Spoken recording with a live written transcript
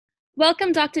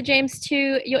Welcome, Dr. James,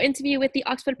 to your interview with the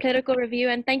Oxford Political Review,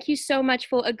 and thank you so much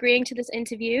for agreeing to this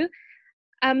interview.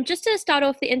 Just to start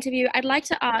off the interview, I'd like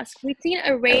to ask, we've seen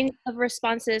a range of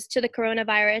responses to the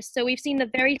coronavirus. So we've seen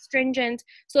the very stringent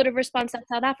sort of response that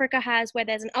South Africa has, where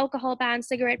there's an alcohol ban,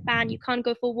 cigarette ban, you can't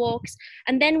go for walks.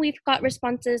 And then we've got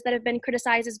responses that have been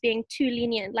criticized as being too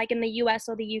lenient, like in the US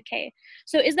or the UK.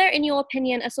 So is there, in your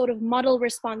opinion, a sort of model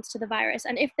response to the virus?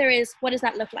 And if there is, what does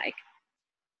that look like?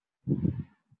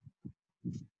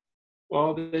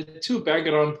 Well, there are two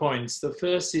background points. The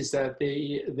first is that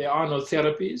there are no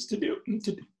therapies to deal.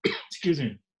 Excuse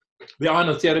me. There are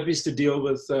no therapies to deal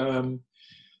with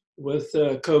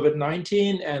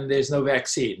COVID-19, and there's no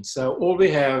vaccine. So all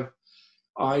we have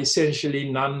are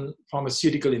essentially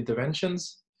non-pharmaceutical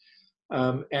interventions.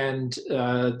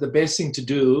 The best thing to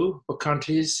do for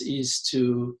countries is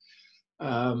to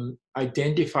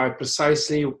identify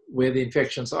precisely where the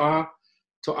infections are,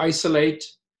 to isolate,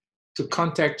 to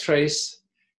contact trace,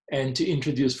 and to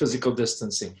introduce physical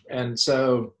distancing. And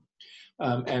to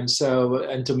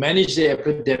manage the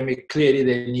epidemic, clearly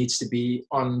there needs to be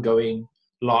ongoing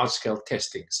large-scale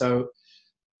testing. So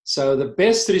the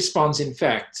best response, in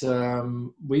fact,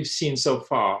 we've seen so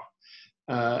far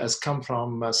has come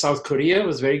from South Korea.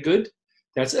 Was very good.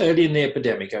 That's early in the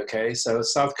epidemic, okay? So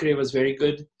South Korea was very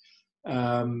good.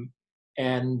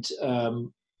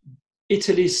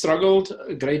 Italy struggled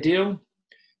a great deal.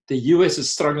 The US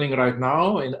is struggling right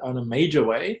now in a major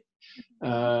way.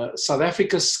 South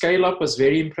Africa's scale-up was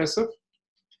very impressive.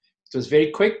 It was very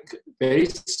quick, very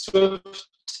swift,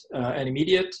 and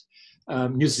immediate.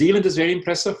 New Zealand is very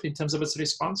impressive in terms of its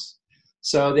response.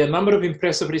 So there are a number of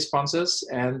impressive responses,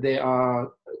 and there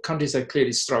are countries that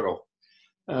clearly struggle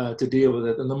to deal with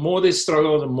it. And the more they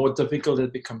struggle, the more difficult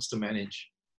it becomes to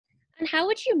manage. And how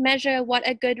would you measure what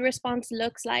a good response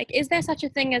looks like? Is there such a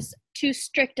thing as too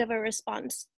strict of a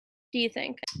response, do you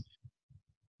think?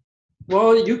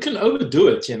 Well, you can overdo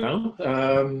it, you know.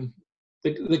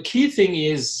 The key thing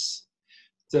is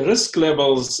the risk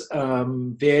levels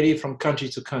vary from country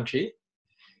to country.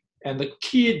 And the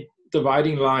key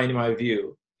dividing line, in my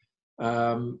view,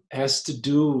 has to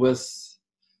do with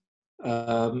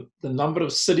the number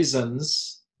of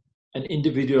citizens and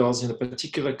individuals in a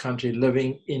particular country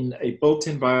living in a built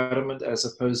environment as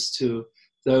opposed to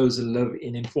those who live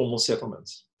in informal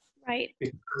settlements. Right.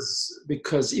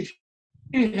 Because if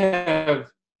you have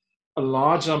a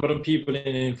large number of people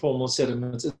in informal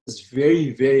settlements, it's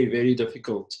very, very, very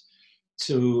difficult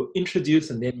to introduce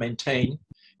and then maintain,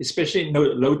 especially in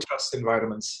low trust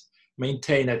environments,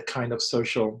 maintain that kind of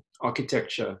social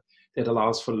architecture that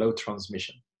allows for low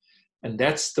transmission. And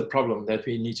that's the problem that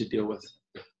we need to deal with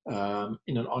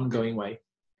in an ongoing way.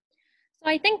 So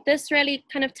I think this really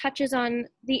kind of touches on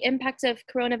the impact of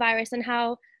coronavirus and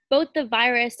how both the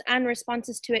virus and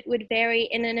responses to it would vary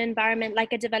in an environment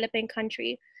like a developing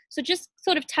country. So just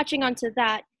sort of touching onto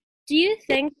that, do you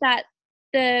think that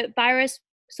the virus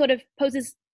sort of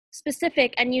poses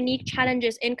specific and unique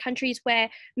challenges in countries where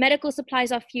medical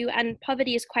supplies are few and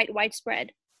poverty is quite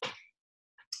widespread?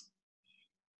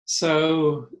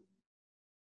 So,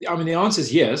 I mean, the answer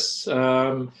is yes.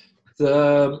 There's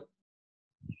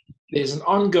an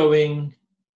ongoing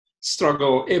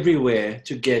struggle everywhere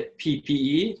to get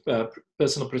PPE,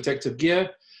 personal protective gear,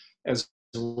 as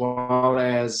well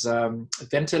as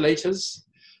ventilators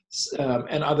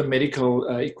and other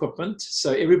medical equipment.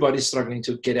 So everybody's struggling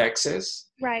to get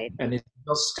access. Right. And it's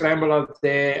a scramble out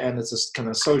there, and it's a kind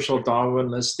of social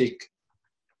Darwinistic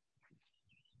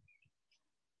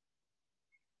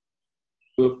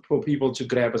for people to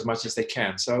grab as much as they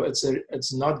can. So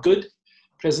it's not good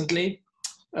presently.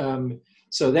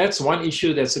 So that's one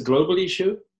issue. That's a global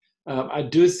issue. I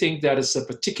do think that it's a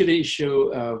particular issue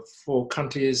for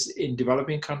countries in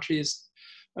developing countries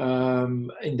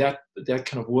in that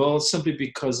kind of world, simply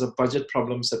because of budget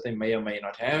problems that they may or may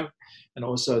not have, and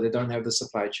also they don't have the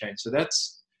supply chain. So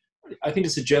I think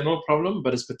it's a general problem,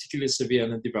 but it's particularly severe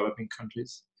in the developing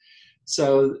countries.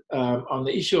 So on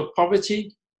the issue of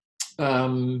poverty,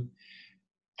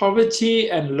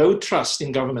 poverty and low trust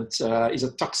in government is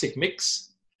a toxic mix.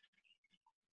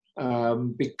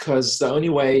 Because the only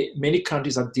way many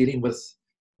countries are dealing with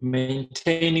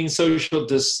maintaining social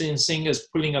distancing is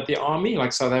pulling up the army,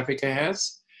 like South Africa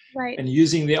has, right, and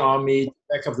using the army to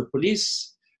back up the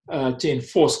police to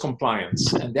enforce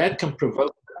compliance. And that can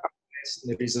provoke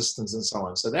the resistance and so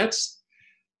on. So that's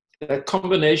that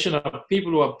combination of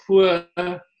people who are poor,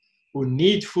 who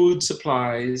need food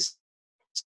supplies,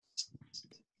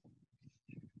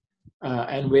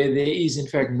 and where there is, in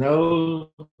fact, no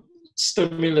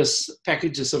stimulus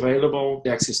packages available,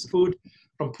 the access to food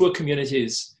from poor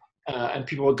communities, and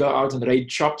people will go out and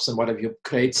raid shops and whatever,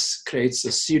 creates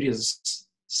a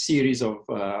series of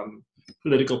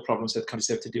political problems that countries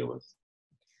have to deal with.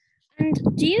 And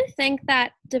do you think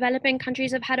that developing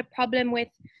countries have had a problem with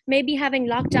maybe having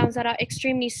lockdowns that are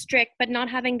extremely strict, but not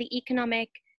having the economic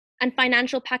and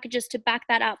financial packages to back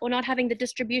that up, or not having the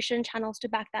distribution channels to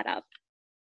back that up?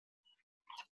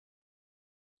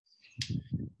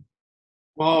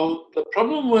 Well, the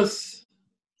problem with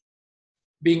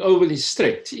being overly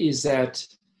strict is that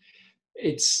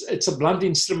it's a blunt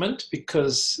instrument,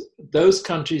 because those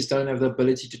countries don't have the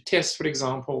ability to test, for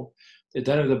example. They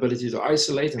don't have the ability to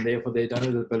isolate, and therefore they don't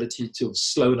have the ability to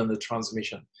slow down the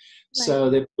transmission. Right. So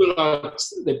they pull out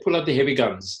the heavy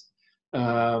guns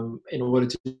in order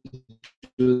to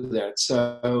do that.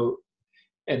 So,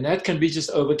 and that can be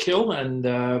just overkill. And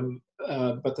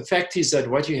but the fact is that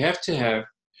what you have to have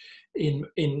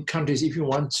in countries, if you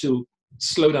want to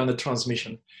slow down the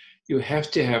transmission, you have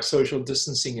to have social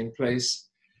distancing in place,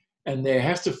 and they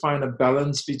have to find a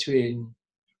balance between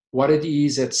what it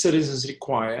is that citizens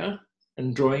require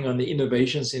and drawing on the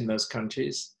innovations in those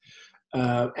countries,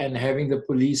 and having the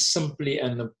police simply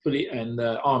and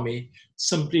the army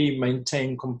simply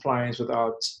maintain compliance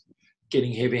without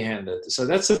getting heavy-handed. So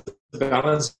that's a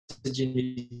balance that you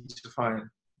need to find.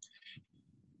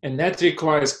 And that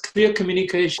requires clear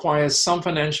communication, requires some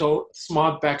financial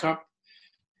smart backup,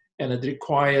 and it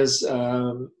requires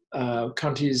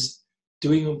countries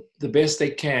doing the best they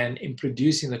can in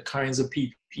producing the kinds of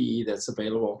PPE that's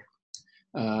available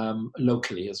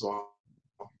locally as well.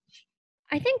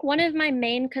 I think one of my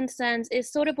main concerns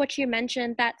is sort of what you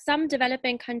mentioned, that some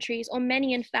developing countries, or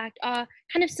many in fact, are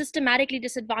kind of systematically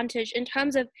disadvantaged in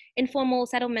terms of informal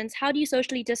settlements. How do you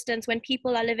socially distance when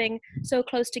people are living so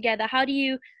close together? How do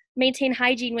you maintain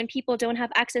hygiene when people don't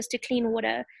have access to clean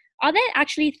water? Are there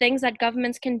actually things that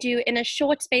governments can do in a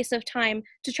short space of time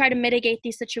to try to mitigate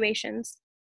these situations?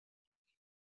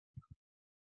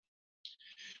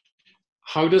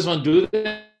 How does one do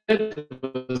that?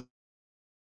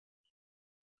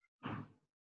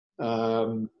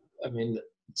 I mean,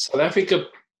 South Africa,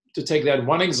 to take that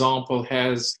one example,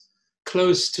 has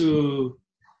close to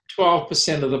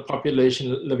 12% of the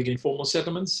population living in informal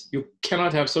settlements. You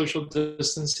cannot have social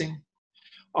distancing.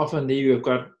 Often you've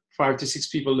got 5 to 6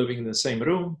 people living in the same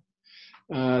room.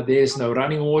 There's no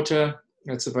running water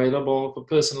that's available for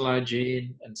personal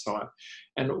hygiene and so on.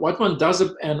 And what one does,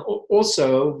 and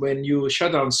also when you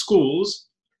shut down schools,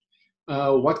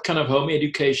 what kind of home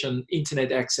education,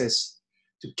 internet access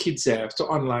do kids have to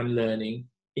online learning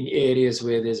in areas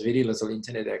where there's very little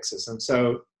internet access? And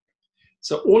so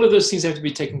all of those things have to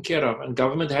be taken care of, and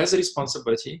government has a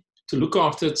responsibility to look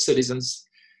after its citizens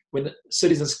when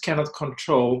citizens cannot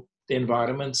control the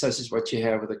environment, such as what you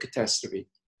have with a catastrophe.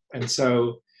 And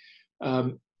so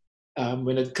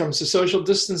when it comes to social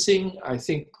distancing, I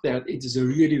think that it is a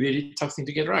really, really tough thing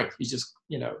to get right. You just,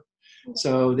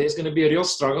 so there's going to be a real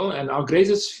struggle. And our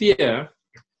greatest fear,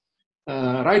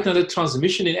 right now, the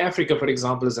transmission in Africa, for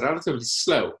example, is relatively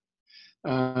slow.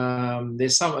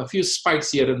 There's a few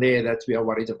spikes here and there that we are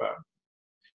worried about.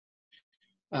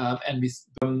 And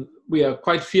we are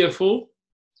quite fearful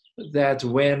that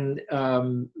when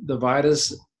the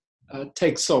virus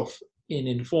takes off in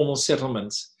informal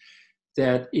settlements,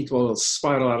 that it will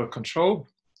spiral out of control.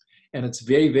 And it's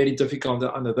very, very difficult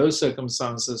under those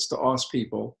circumstances to ask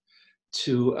people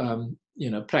to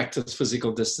practice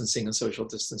physical distancing and social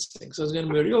distancing. So it's going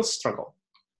to be a real struggle.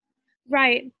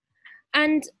 Right.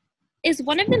 And is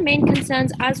one of the main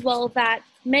concerns as well that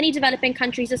many developing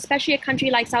countries, especially a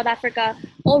country like South Africa,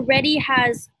 already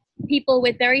has people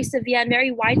with very severe and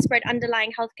very widespread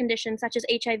underlying health conditions such as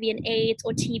HIV and AIDS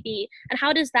or TB? And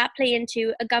how does that play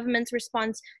into a government's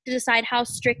response to decide how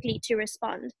strictly to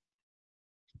respond?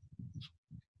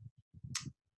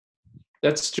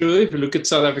 That's true. If you look at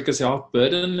South Africa's health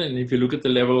burden, and if you look at the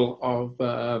level of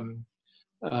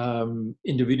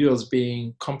individuals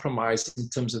being compromised in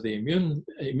terms of the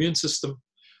immune system,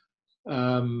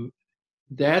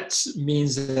 that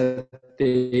means that there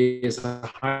is a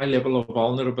high level of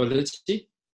vulnerability.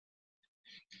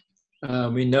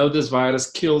 We know this virus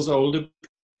kills older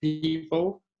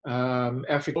people.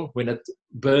 Africa, when it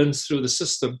burns through the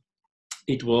system,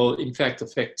 it will in fact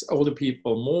affect older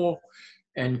people more,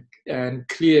 and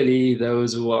clearly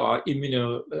those who are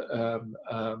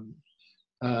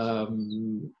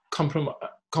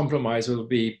compromised will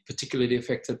be particularly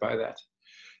affected by that.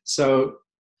 So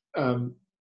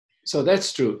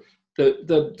that's true.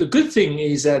 The good thing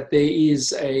is that there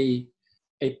is a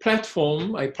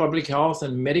platform, a public health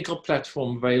and medical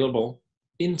platform available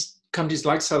in countries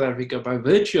like South Africa by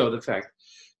virtue of the fact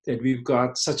that we've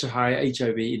got such a high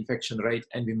HIV infection rate,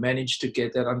 and we managed to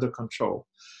get that under control.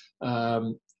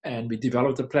 And we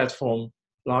developed a platform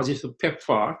largely through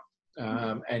PEPFAR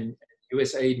and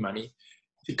USAID money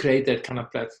to create that kind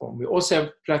of platform. We also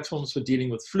have platforms for dealing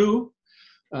with flu,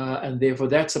 and therefore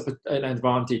that's an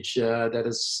advantage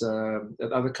that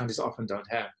other countries often don't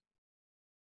have.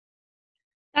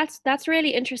 That's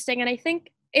really interesting, and I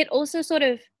think it also sort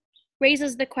of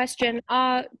raises the question: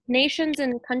 are nations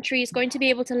and countries going to be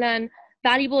able to learn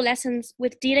valuable lessons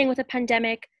with dealing with a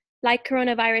pandemic like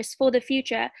coronavirus for the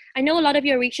future? I know a lot of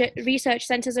your research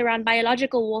centers around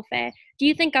biological warfare. Do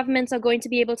you think governments are going to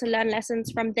be able to learn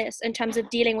lessons from this in terms of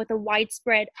dealing with a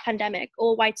widespread pandemic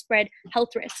or widespread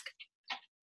health risk?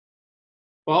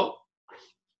 Well,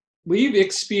 we've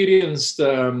experienced,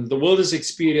 the world has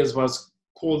experienced what's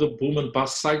called the boom and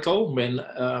bust cycle. When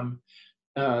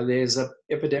there's an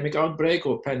epidemic outbreak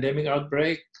or pandemic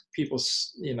outbreak, people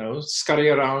scurry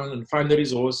around and find the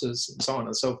resources and so on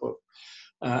and so forth.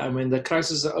 And when the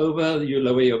crisis is over, you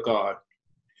lower your guard.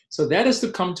 So that has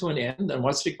to come to an end, and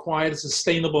what's required is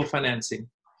sustainable financing,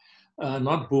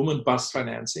 not boom and bust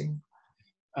financing,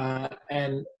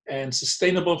 and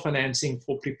sustainable financing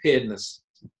for preparedness.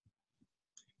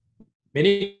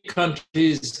 Many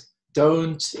countries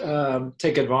don't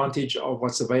take advantage of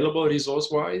what's available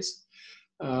resource-wise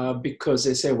because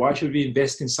they say, why should we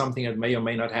invest in something that may or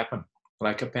may not happen,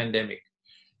 like a pandemic?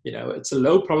 It's a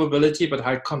low probability but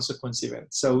high consequence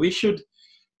event. So we should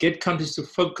get countries to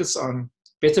focus on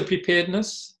better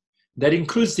preparedness. That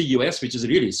includes the US, which has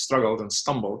really struggled and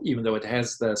stumbled, even though it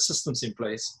has the systems in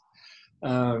place.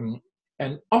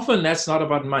 And often that's not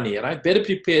about money, right? Better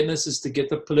preparedness is to get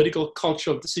the political culture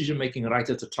of decision-making right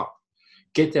at the top.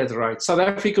 Get that right. South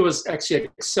Africa was actually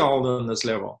excelled on this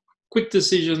level. Quick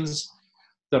decisions,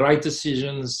 the right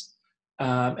decisions,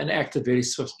 and acted very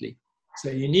swiftly. So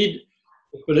you need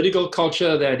a political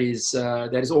culture that is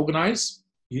organized.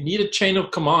 You need a chain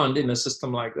of command in a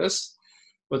system like this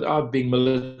without being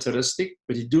militaristic,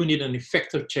 but you do need an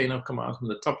effective chain of command from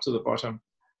the top to the bottom.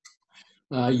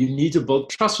 You need to build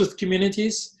trust with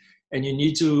communities, and you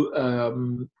need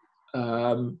to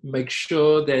make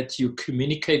sure that you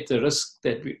communicate the risk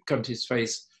that countries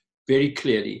face very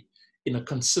clearly in a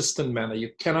consistent manner. You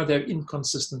cannot have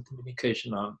inconsistent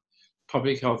communication on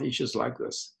public health issues like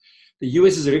this. The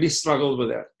US has really struggled with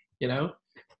that.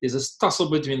 There's a tussle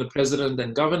between the president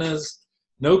and governors,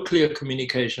 no clear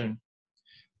communication.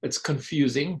 It's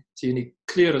confusing, so you need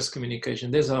clearest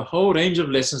communication. There's a whole range of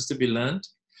lessons to be learned,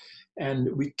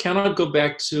 and we cannot go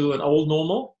back to an old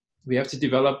normal. We have to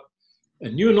develop a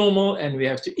new normal, and we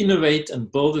have to innovate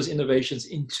and build those innovations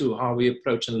into how we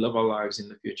approach and live our lives in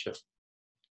the future.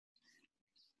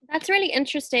 That's really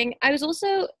interesting. I was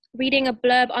also reading a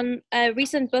blurb on a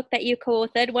recent book that you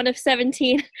co-authored, one of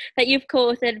 17 that you've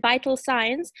co-authored, Vital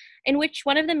Signs, in which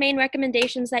one of the main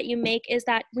recommendations that you make is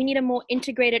that we need a more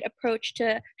integrated approach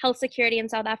to health security in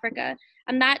South Africa.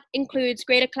 And that includes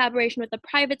greater collaboration with the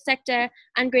private sector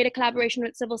and greater collaboration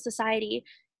with civil society.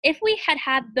 If we had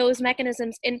had those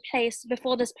mechanisms in place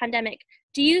before this pandemic,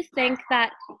 do you think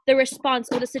that the response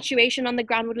or the situation on the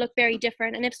ground would look very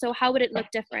different? And if so, how would it look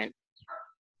different?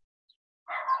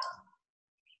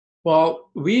 Well,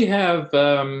 we have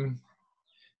an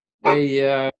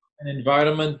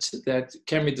environment that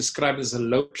can be described as a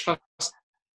low trust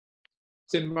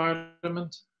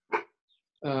environment.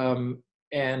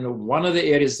 And one of the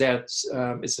areas that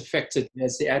is affected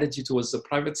is the attitude towards the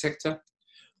private sector.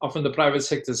 Often the private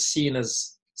sector is seen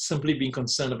as simply being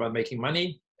concerned about making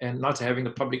money and not having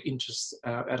the public interest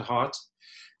at heart.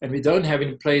 And we don't have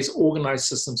in place organized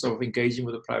systems of engaging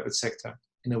with the private sector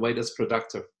in a way that's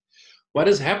productive. What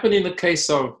has happened in the case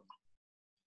of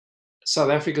South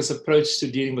Africa's approach to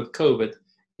dealing with COVID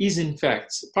is, in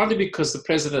fact, partly because the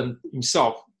president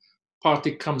himself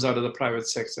partly comes out of the private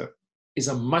sector, is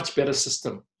a much better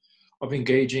system of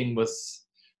engaging with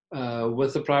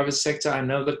the private sector. I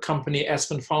know the company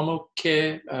Aspen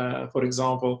Pharmacare, for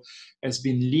example, has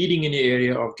been leading in the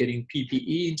area of getting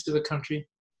PPE into the country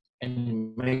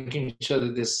and making sure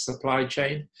that there's a supply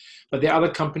chain. But there are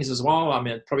other companies as well. I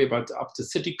mean, probably about up to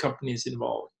 30 companies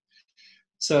involved.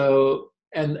 So,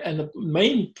 and the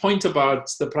main point about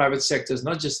the private sector is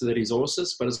not just the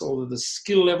resources, but it's all of the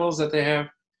skill levels that they have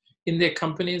in their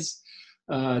companies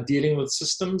dealing with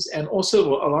systems, and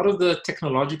also a lot of the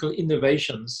technological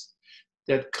innovations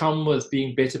that come with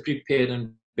being better prepared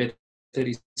and better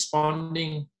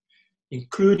responding,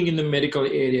 including in the medical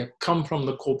area, come from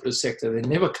the corporate sector. They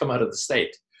never come out of the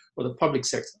state or the public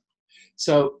sector.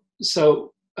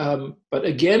 But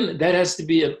again, that has to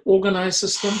be an organized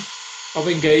system of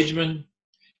engagement.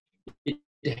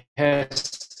 It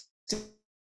has to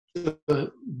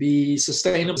be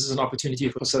sustainable. This is an opportunity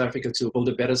for South Africa to build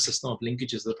a better system of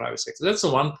linkages to the private sector. That's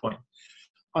the one point.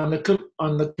 On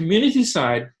the community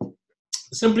side,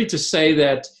 simply to say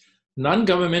that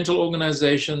non-governmental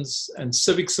organizations and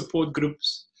civic support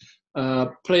groups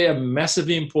play a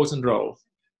massively important role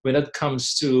when it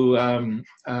comes to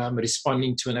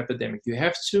responding to an epidemic. You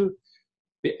have to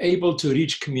be able to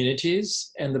reach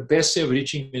communities, and the best way of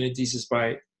reaching communities is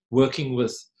by working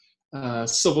with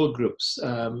civil groups.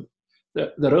 The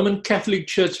Roman Catholic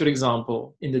Church, for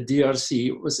example, in the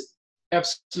DRC was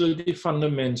absolutely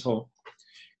fundamental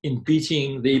in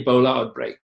beating the Ebola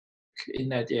outbreak in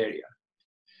that area,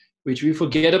 which we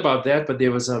forget about that, but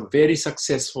there was a very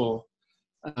successful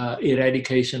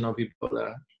eradication of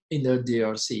Ebola in the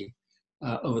DRC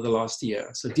over the last year.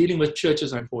 So dealing with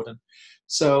churches are important.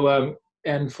 So,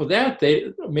 and for that,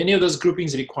 many of those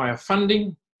groupings require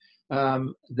funding.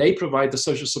 They provide the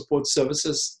social support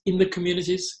services in the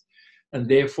communities, and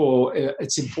therefore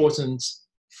it's important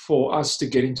for us to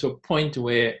get into a point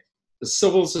where the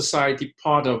civil society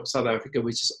part of South Africa,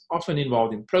 which is often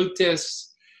involved in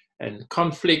protests and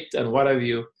conflict and what have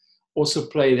you, also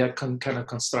play that kind of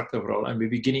constructive role, and we're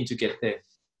beginning to get there.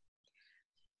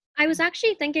 I was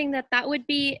actually thinking that that would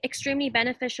be extremely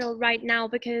beneficial right now,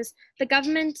 because the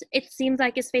government, it seems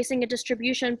like, is facing a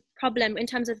distribution problem in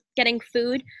terms of getting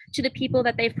food to the people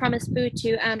that they've promised food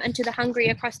to, and to the hungry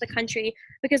across the country,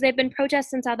 because there have been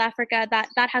protests in South Africa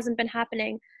that hasn't been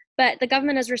happening. But the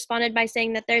government has responded by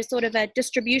saying that there's sort of a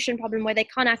distribution problem where they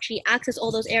can't actually access all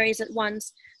those areas at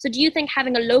once. So do you think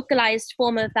having a localized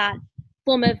form of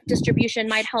distribution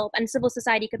might help, and civil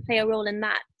society could play a role in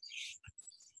that?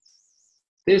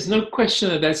 There's no question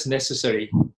that that's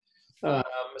necessary.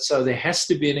 So there has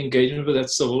to be an engagement with that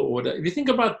civil order. If you think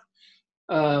about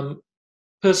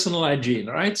personal hygiene,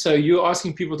 right? So you're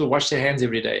asking people to wash their hands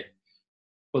every day.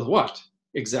 With what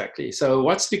exactly? So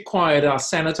what's required are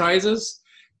sanitizers.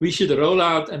 We should roll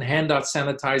out and hand out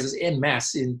sanitizers en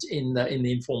masse in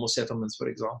the informal settlements, for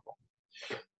example.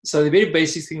 So the very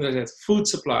basic things like that: food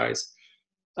supplies,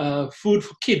 food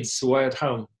for kids who are at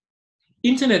home.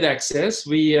 Internet access,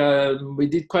 we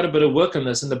did quite a bit of work on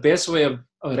this, and the best way of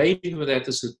arranging for that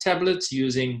is with tablets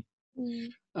using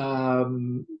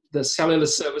the cellular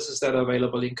services that are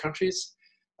available in countries.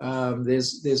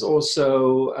 There's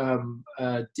also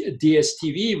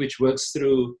DSTV, which works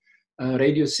through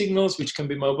radio signals, which can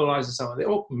be mobilized and so on. There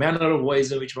are all manner of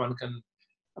ways in which one can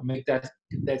make that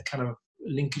kind of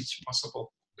linkage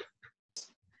possible.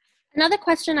 Another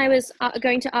question I was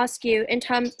going to ask you, in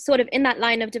terms, sort of in that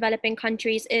line of developing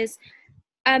countries, is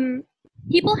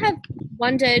people have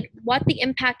wondered what the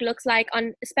impact looks like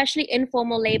on especially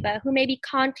informal labor, who maybe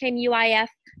can't claim UIF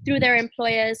through their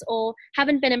employers, or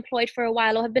haven't been employed for a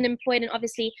while, or have been employed in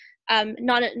obviously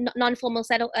non-formal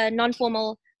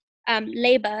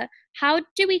labor. How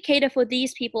do we cater for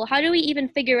these people? How do we even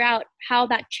figure out how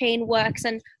that chain works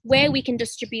and where we can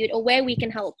distribute or where we can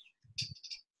help?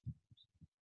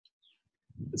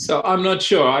 So I'm not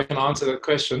sure I can answer that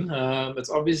question. It's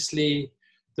obviously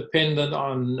dependent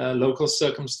on local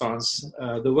circumstance.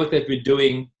 The work that we're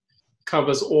doing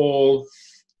covers all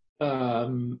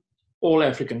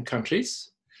African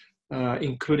countries,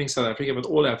 including South Africa, but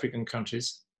all African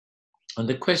countries. And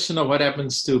the question of what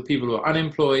happens to people who are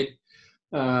unemployed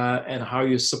and how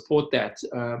you support that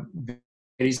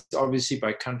varies obviously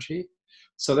by country.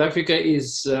 South Africa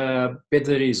is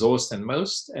better resourced than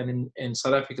most, and in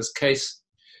South Africa's case,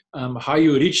 how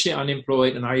you reach the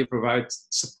unemployed and how you provide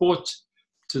support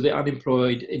to the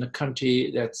unemployed in a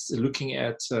country that's looking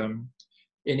at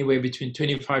anywhere between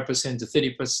 25% to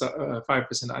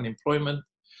 35% unemployment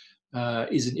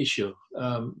is an issue.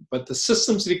 But the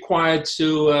systems required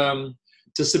to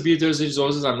distribute those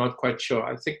resources, I'm not quite sure.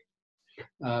 I think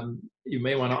you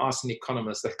may want to ask an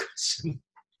economist that question.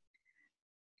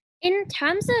 In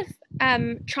terms of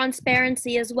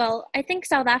transparency as well, I think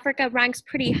South Africa ranks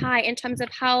pretty high in terms of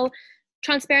how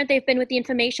transparent they've been with the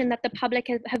information that the public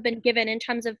have been given, in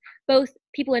terms of both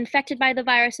people infected by the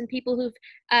virus and people who've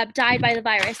died by the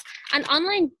virus. An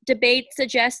online debate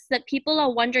suggests that people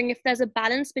are wondering if there's a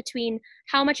balance between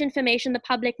how much information the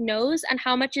public knows and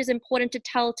how much is important to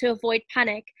tell to avoid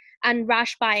panic and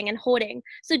rash buying and hoarding.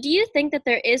 So do you think that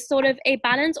there is sort of a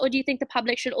balance, or do you think the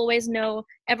public should always know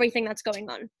everything that's going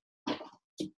on?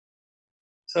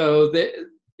 So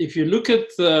if you look at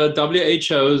the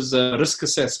WHO's risk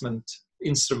assessment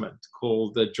instrument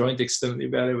called the Joint External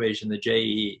Evaluation, the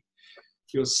JEE,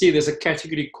 you'll see there's a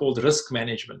category called risk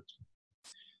management.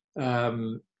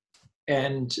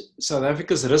 And South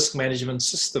Africa's risk management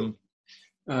system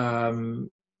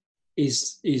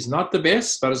is not the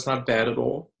best, but it's not bad at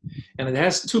all. And it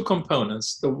has two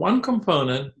components. The one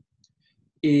component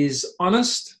is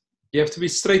honest. You have to be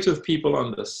straight with people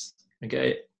on this.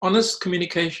 Okay, honest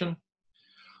communication,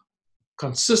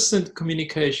 consistent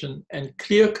communication, and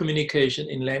clear communication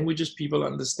in languages people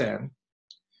understand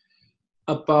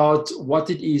about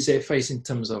what it is they face in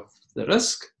terms of the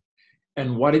risk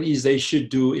and what it is they should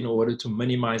do in order to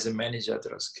minimize and manage that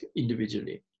risk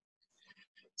individually.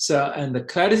 So, and the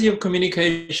clarity of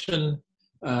communication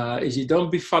is you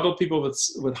don't befuddle people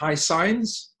with high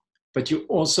science, but you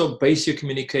also base your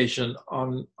communication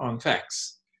on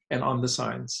facts and on the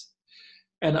science.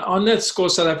 And on that score,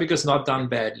 South Africa's not done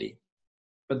badly.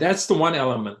 But that's the one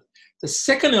element. The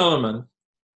second element,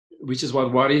 which is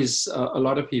what worries a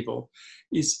lot of people,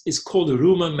 is called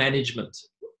rumor management,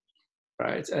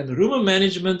 right? And rumor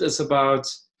management is about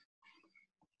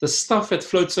the stuff that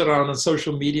floats around on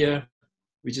social media,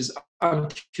 which is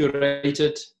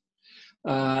uncurated,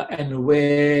 and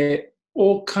where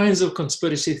all kinds of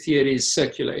conspiracy theories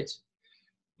circulate.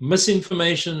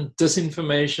 Misinformation,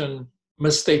 disinformation,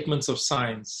 misstatements of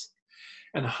science.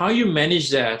 And how you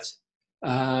manage that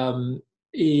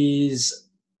is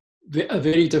a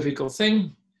very difficult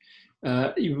thing.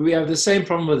 We have the same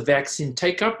problem with vaccine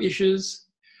take-up issues.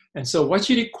 And so what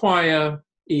you require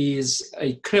is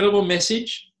a credible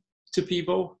message to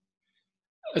people,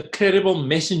 a credible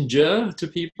messenger to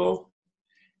people,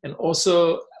 and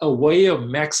also a way of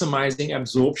maximizing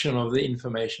absorption of the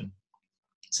information.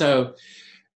 So,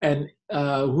 and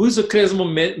who's a credible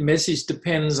message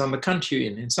depends on the country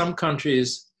you're in. In some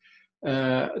countries,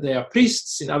 they are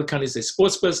priests. In other countries, they're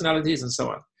sports personalities and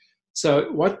so on.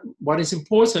 So what is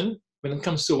important when it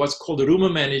comes to what's called the rumor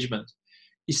management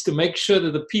is to make sure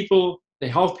that the people, the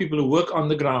health people who work on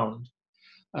the ground,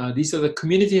 these are the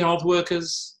community health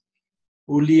workers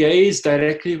who liaise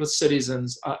directly with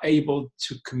citizens, are able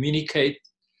to communicate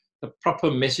the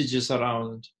proper messages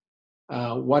around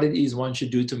what it is one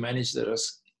should do to manage the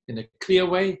risk in a clear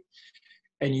way.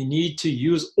 And you need to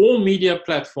use all media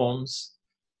platforms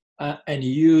and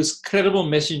use credible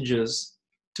messengers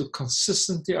to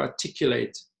consistently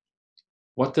articulate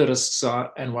what the risks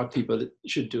are and what people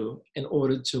should do in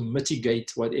order to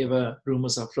mitigate whatever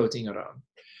rumors are floating around.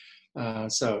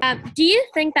 Do you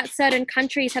think that certain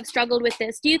countries have struggled with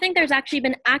this? Do you think there's actually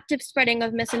been active spreading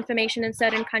of misinformation in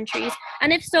certain countries?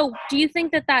 And if so, do you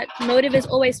think that that motive is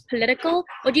always political?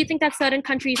 Or do you think that certain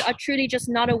countries are truly just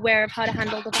not aware of how to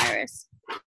handle the virus?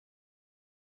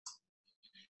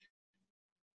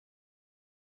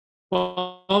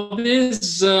 Well,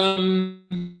 there's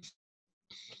an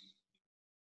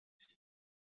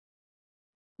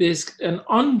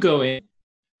ongoing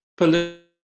political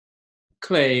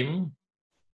claim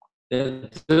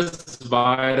that this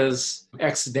virus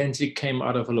accidentally came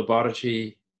out of a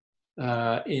laboratory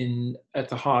at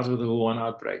the heart of the Wuhan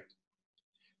outbreak.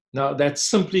 Now, that's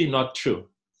simply not true,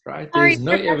 right? Sorry,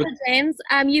 Prof Dr James,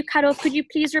 you cut off. Could you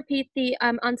please repeat the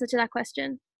answer to that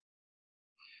question?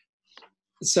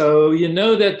 So you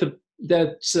know that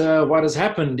what has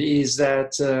happened is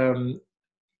that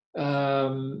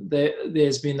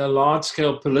there's been a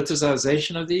large-scale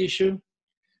politicization of the issue,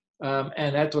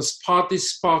 and that was partly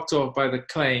sparked off by the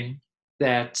claim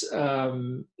that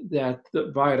that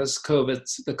the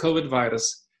COVID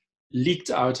virus,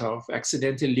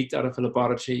 accidentally leaked out of a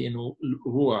laboratory in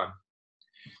Wuhan.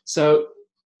 So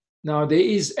now there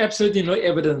is absolutely no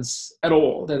evidence at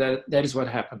all that is what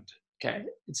happened. Okay,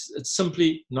 it's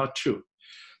simply not true.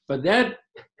 But that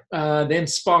then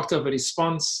sparked up a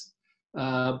response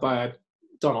by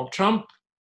Donald Trump,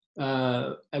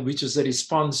 which was a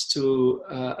response to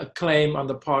a claim on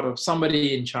the part of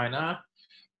somebody in China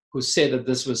who said that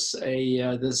this was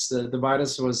the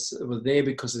virus was there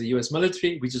because of the U.S.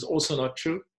 military, which is also not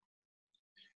true.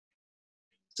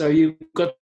 So you've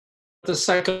got the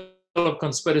cycle of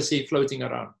conspiracy floating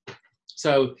around.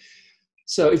 So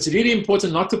it's really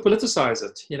important not to politicize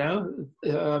it. You know,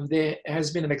 there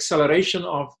has been an acceleration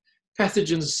of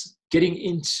pathogens getting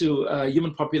into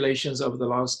human populations over the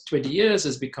last 20 years.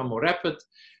 Has become more rapid.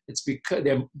 It's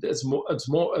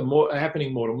more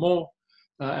happening more and more,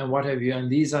 and what have you.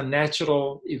 And these are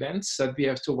natural events that we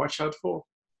have to watch out for.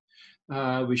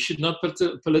 We should not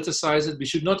politicize it. We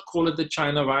should not call it the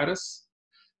China virus.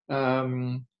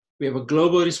 We have a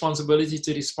global responsibility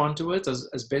to respond to it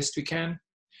as best we can.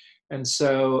 And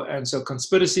so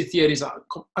conspiracy theories are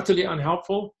utterly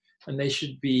unhelpful, and they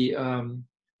should be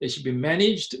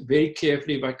managed very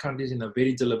carefully by countries in a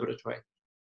very deliberate way.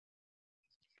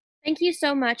 Thank you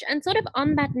so much. And sort of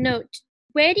on that note,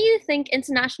 where do you think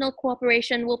international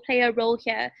cooperation will play a role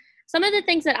here? Some of the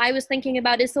things that I was thinking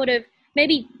about is sort of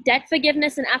maybe debt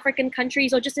forgiveness in African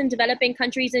countries or just in developing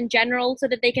countries in general so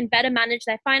that they can better manage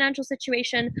their financial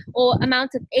situation, or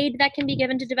amounts of aid that can be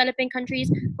given to developing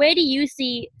countries? Where do you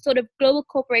see sort of global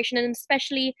cooperation and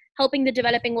especially helping the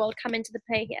developing world come into the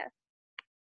play here?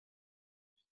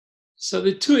 So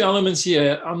the two elements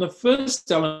here. On the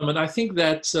first element, I think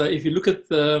that if you look at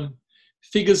the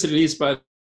figures released by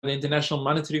the International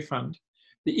Monetary Fund,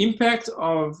 the impact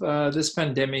of this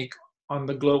pandemic on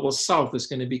the global south is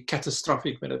going to be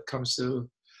catastrophic when it comes to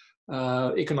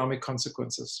economic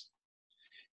consequences.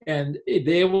 And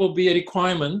there will be a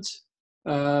requirement,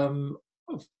 if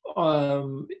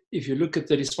you look at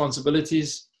the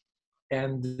responsibilities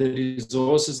and the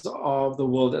resources of the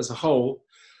world as a whole,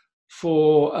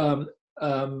 for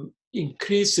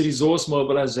increased resource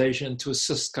mobilization to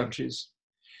assist countries.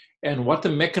 And what the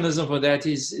mechanism for that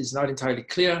is not entirely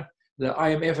clear. The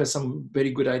IMF has some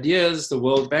very good ideas, the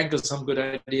World Bank has some good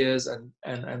ideas,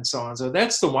 and so on. So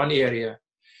that's the one area.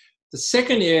 The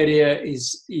second area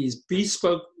is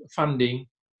bespoke funding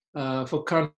for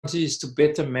countries to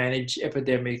better manage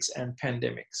epidemics and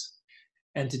pandemics,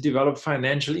 and to develop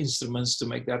financial instruments to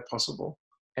make that possible.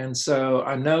 And so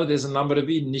I know there's a number of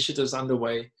initiatives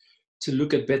underway to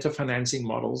look at better financing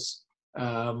models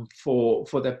for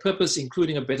that purpose,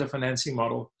 including a better financing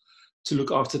model to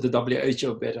look after the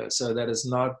WHO better, so that it's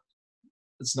not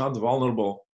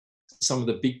vulnerable to some of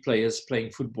the big players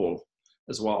playing football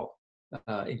as well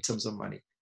in terms of money.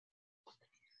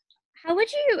 How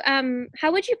would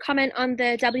you comment on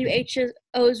the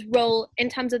WHO's role in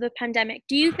terms of the pandemic?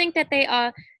 Do you think that they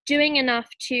are doing enough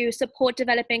to support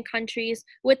developing countries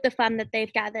with the fund that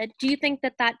they've gathered? Do you think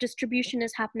that that distribution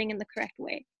is happening in the correct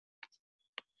way?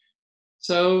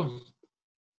 So,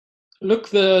 look,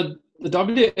 the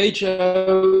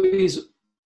WHO is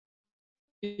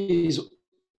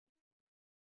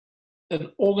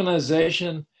an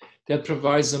organization that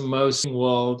provides the most in the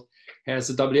world, has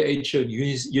the WHO and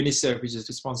UNICEF, which is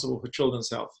responsible for children's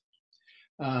health.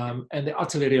 And they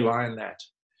utterly rely on that.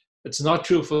 It's not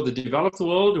true for the developed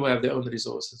world, who have their own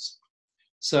resources.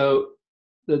 So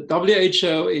the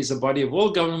WHO is a body of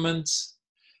world governments.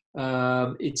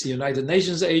 It's a United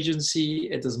Nations agency.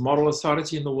 It is moral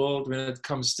authority in the world when it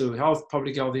comes to health,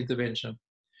 public health intervention.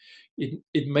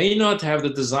 It may not have the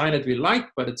design that we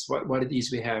like, but it's what it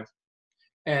is we have.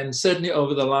 And certainly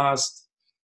over the last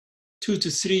 2 to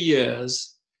 3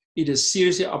 years, it has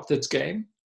seriously upped its game,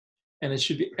 and it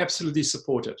should be absolutely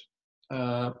supported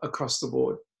across the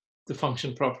board to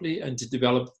function properly and to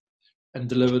develop and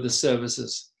deliver the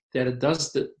services that it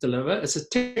does deliver. It's a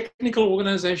technical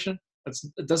organization.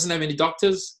 It doesn't have any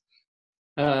doctors.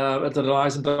 It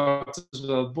relies on Doctors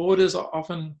Without Borders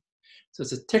often. So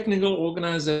it's a technical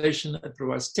organization. It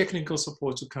provides technical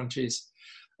support to countries.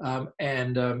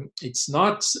 It's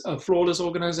not a flawless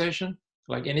organization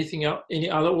like any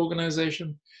other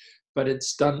organization, but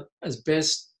it's done as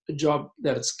best a job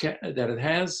that it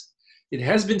has. It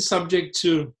has been subject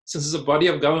to, since it's a body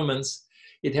of governments,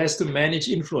 it has to manage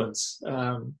influence,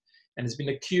 and it's been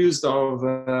accused of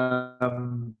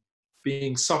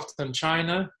being soft on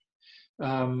China.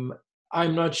 I'm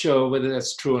not sure whether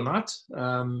that's true or not.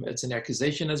 It's an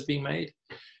accusation that's being made.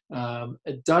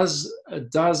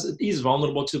 It is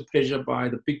vulnerable to pressure by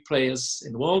the big players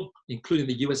in the world, including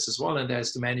the US as well, and it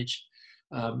has to manage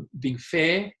being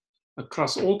fair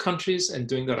across all countries and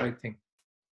doing the right thing.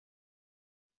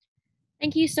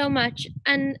 Thank you so much.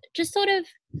 And just sort of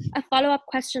a follow-up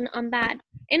question on that.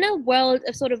 In a world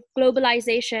of sort of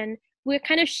globalization, we're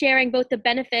kind of sharing both the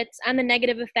benefits and the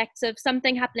negative effects of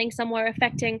something happening somewhere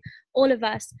affecting all of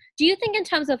us. Do you think in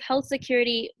terms of health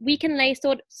security, we can lay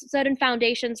certain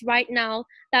foundations right now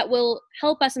that will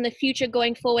help us in the future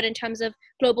going forward in terms of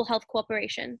global health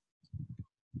cooperation?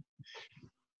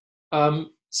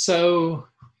 So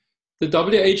the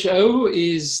WHO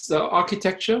is the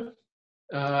architecture.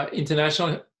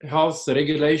 International health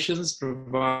regulations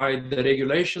provide the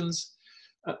regulations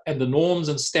and the norms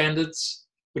and standards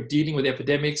for dealing with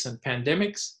epidemics and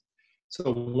pandemics.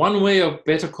 So one way of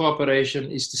better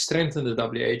cooperation is to strengthen the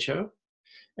WHO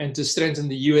and to strengthen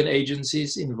the UN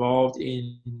agencies involved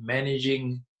in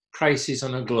managing crises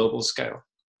on a global scale.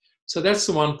 So that's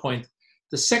the one point.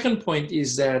 The second point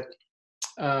is that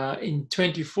in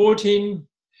 2014,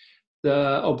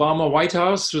 the Obama White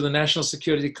House, through the National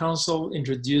Security Council,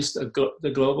 introduced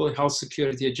the Global Health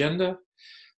Security Agenda,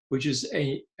 which is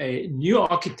a new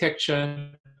architecture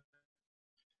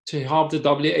to help the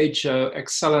WHO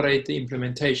accelerate the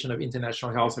implementation of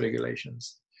international health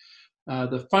regulations.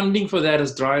 The funding for that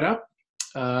has dried up,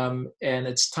 and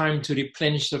it's time to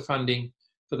replenish the funding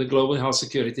for the Global Health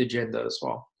Security Agenda as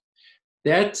well.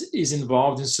 that is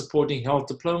involved in supporting health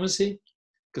diplomacy,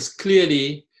 because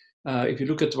clearly, if you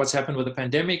look at what's happened with the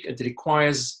pandemic, it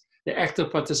requires the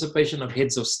active participation of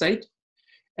heads of state,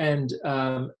 and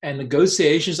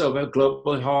negotiations over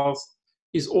global health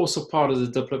is also part of the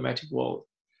diplomatic world.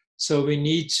 So we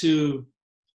need to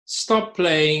stop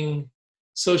playing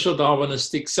social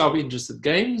Darwinistic self-interested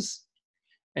games.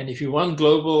 And if you want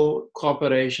global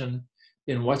cooperation,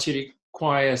 then what you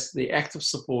require is the active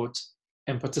support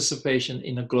and participation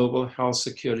in a global health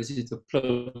security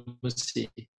diplomacy.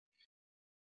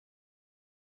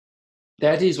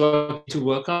 That is what to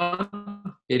work on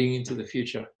heading into the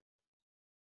future.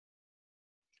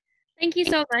 Thank you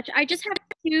so much. I just have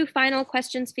two final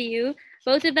questions for you.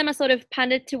 Both of them are sort of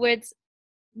pointed towards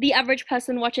the average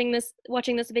person watching this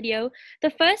video.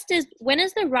 The first is, when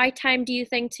is the right time, do you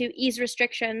think, to ease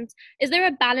restrictions? Is there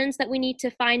a balance that we need to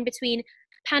find between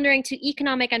pandering to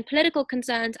economic and political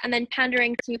concerns and then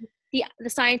pandering to the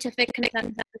scientific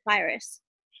concerns of the virus?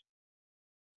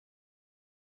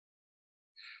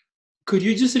 Could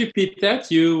you just repeat that?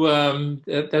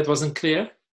 That wasn't clear.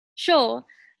 Sure.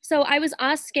 So I was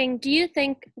asking,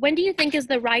 when do you think is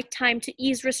the right time to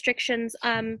ease restrictions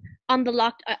on the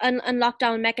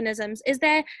lockdown mechanisms? Is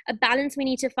there a balance we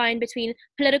need to find between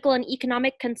political and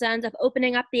economic concerns of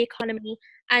opening up the economy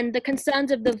and the concerns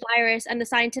of the virus and the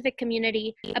scientific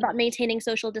community about maintaining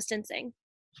social distancing?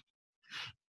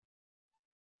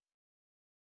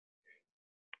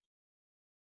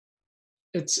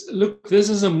 Look, this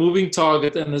is a moving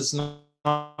target, and it's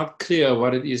not clear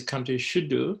what it is countries should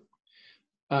do.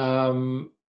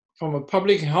 From a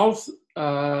public health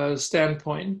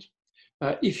standpoint,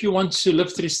 if you want to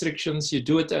lift restrictions, you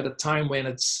do it at a time when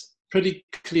it's pretty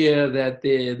clear that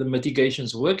the mitigation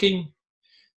is working,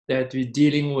 that we're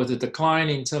dealing with a decline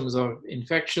in terms of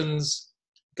infections,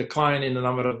 decline in the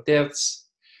number of deaths,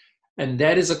 and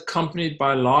that is accompanied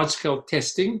by large-scale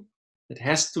testing. It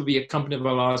has to be accompanied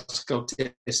by large-scale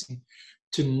testing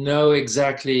to know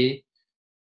exactly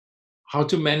how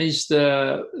to manage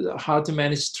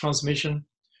transmission,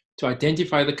 to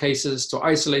identify the cases, to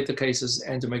isolate the cases,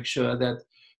 and to make sure that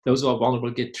those who are vulnerable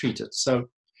get treated. So,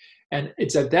 and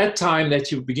it's at that time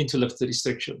that you begin to lift the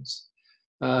restrictions.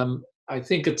 I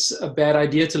think it's a bad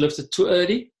idea to lift it too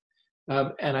early,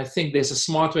 and I think there's a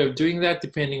smart way of doing that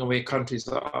depending on where countries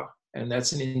are, and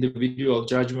that's an individual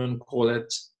judgment call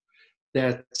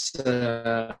that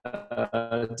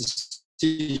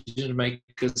decision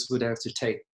makers would have to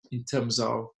take in terms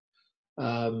of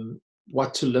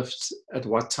what to lift at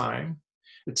what time.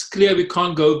 It's clear we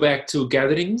can't go back to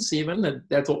gatherings even,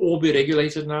 that will all be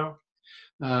regulated now.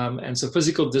 And so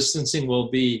physical distancing will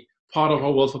be part of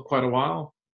our world for quite a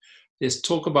while. There's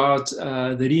talk about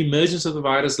the re-emergence of the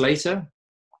virus later.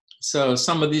 So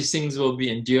some of these things will be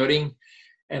enduring,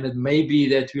 and it may be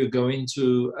that we're going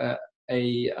to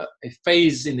a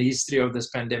phase in the history of this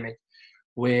pandemic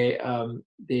where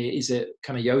there is a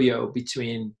kind of yo-yo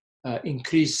between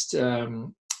increased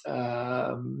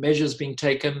measures being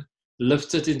taken,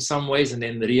 lifted in some ways, and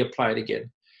then reapplied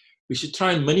again. We should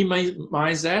try and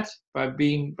minimize that by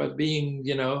being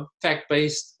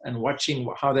fact-based and watching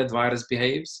how that virus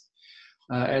behaves.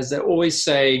 As they always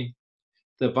say,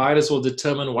 the virus will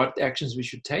determine what actions we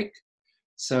should take.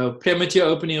 So premature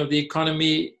opening of the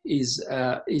economy is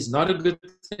not a good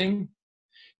thing.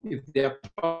 If there are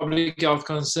public health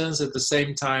concerns, at the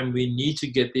same time, we need to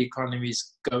get the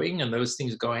economies going, and those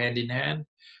things go hand in hand.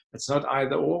 It's not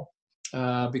either or,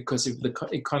 because if the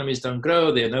economies don't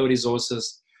grow, there are no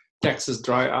resources, taxes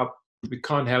dry up, we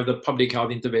can't have the public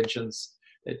health interventions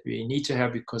that we need to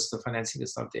have because the financing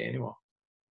is not there anymore.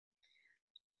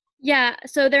 Yeah,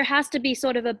 so there has to be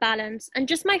sort of a balance. And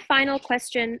just my final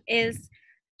question is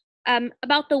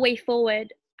about the way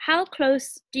forward. How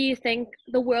close do you think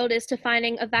the world is to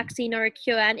finding a vaccine or a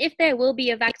cure? And if there will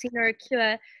be a vaccine or a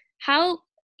cure, how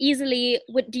easily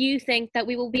do you think that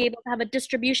we will be able to have a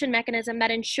distribution mechanism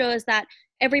that ensures that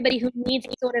everybody who needs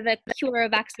sort of a cure or a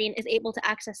vaccine is able to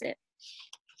access it?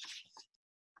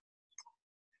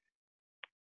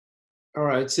 All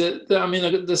right. So,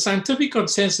 the scientific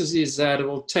consensus is that it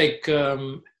will take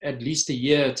at least a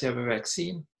year to have a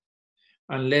vaccine,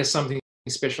 unless something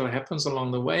special happens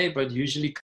along the way. But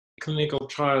usually, clinical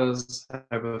trials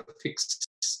have a fixed,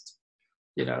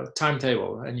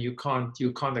 timetable, and you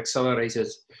can't accelerate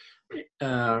it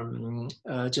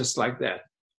just like that.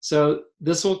 So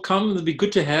this will come. It'll be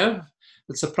good to have.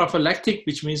 It's a prophylactic,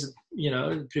 which means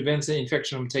it prevents the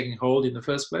infection from taking hold in the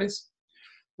first place.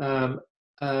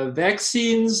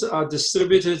 Vaccines are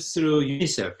distributed through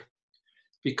UNICEF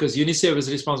because UNICEF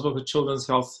is responsible for children's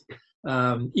health.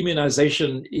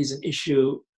 Immunization is an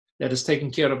issue that is taken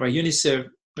care of by UNICEF,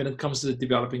 when it comes to the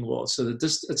developing world. So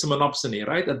it's a monopsony,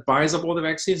 right? That buys up all the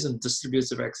vaccines and distributes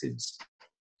the vaccines.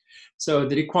 So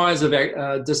it requires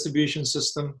a distribution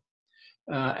system,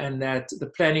 and that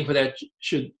the planning for that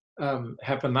should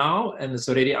happen now, and it's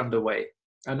already underway.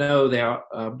 I know they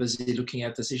are busy looking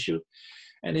at this issue,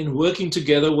 and in working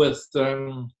together with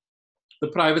the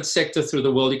private sector through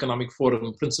the World Economic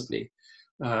Forum principally,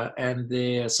 and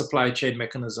their supply chain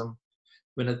mechanism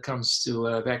when it comes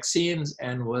to vaccines,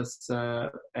 and with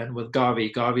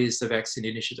Gavi. Gavi is the vaccine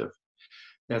initiative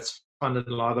that's funded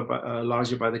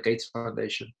largely by the Gates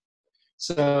Foundation.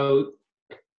 So,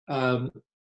 and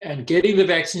getting the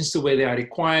vaccines to where they are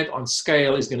required on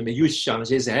scale is going to be a huge challenge.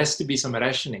 There has to be some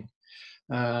rationing.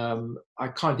 I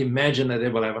can't imagine that they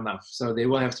will have enough. So there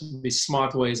will have to be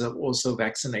smart ways of also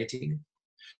vaccinating.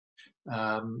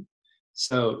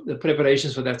 So the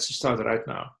preparations for that should start right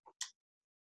now.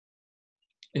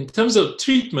 In terms of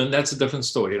treatment, that's a different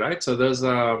story, right? So those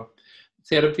are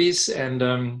therapies, and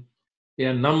there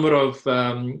are a number of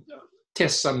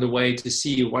tests underway to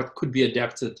see what could be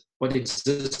adapted, what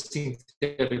existing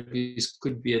therapies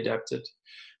could be adapted.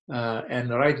 And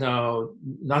right now,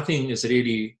 nothing is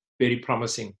really very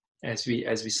promising as we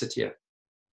sit here.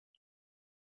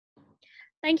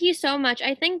 Thank you so much.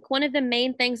 I think one of the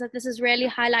main things that this has really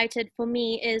highlighted for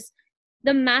me is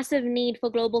the massive need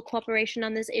for global cooperation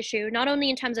on this issue, not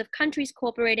only in terms of countries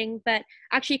cooperating, but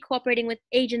actually cooperating with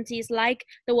agencies like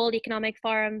the World Economic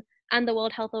Forum and the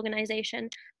World Health Organization.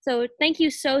 So thank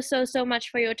you so much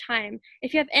for your time.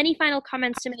 If you have any final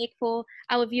comments to make for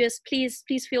our viewers, please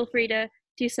feel free to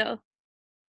do so.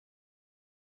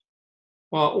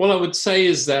 Well, all I would say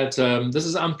is that this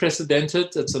is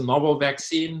unprecedented. It's a novel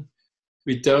vaccine.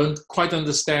 We don't quite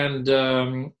understand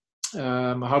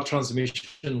how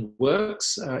transmission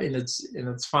works in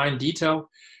its fine detail.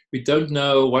 We don't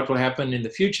know what will happen in the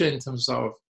future in terms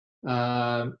of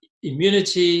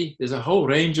immunity. There's a whole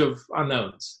range of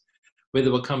unknowns,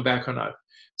 whether we'll come back or not.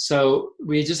 So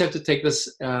we just have to take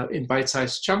this in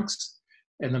bite-sized chunks.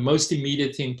 And the most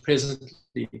immediate thing presently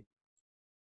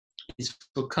is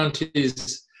for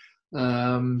countries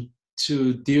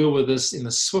to deal with this in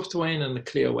a swift way and in a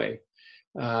clear way.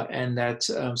 And that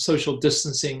social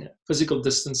distancing, physical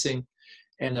distancing,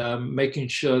 and making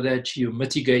sure that you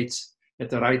mitigate at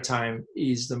the right time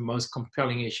is the most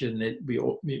compelling issue that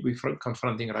we're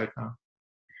confronting right now.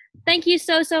 Thank you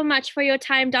so much for your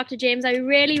time, Dr. James. I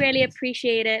really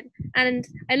appreciate it. And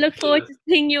I look forward to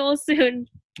seeing you all soon.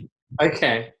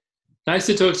 Okay. Nice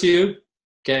to talk to you.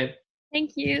 Okay.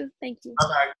 Thank you.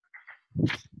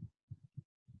 Bye-bye.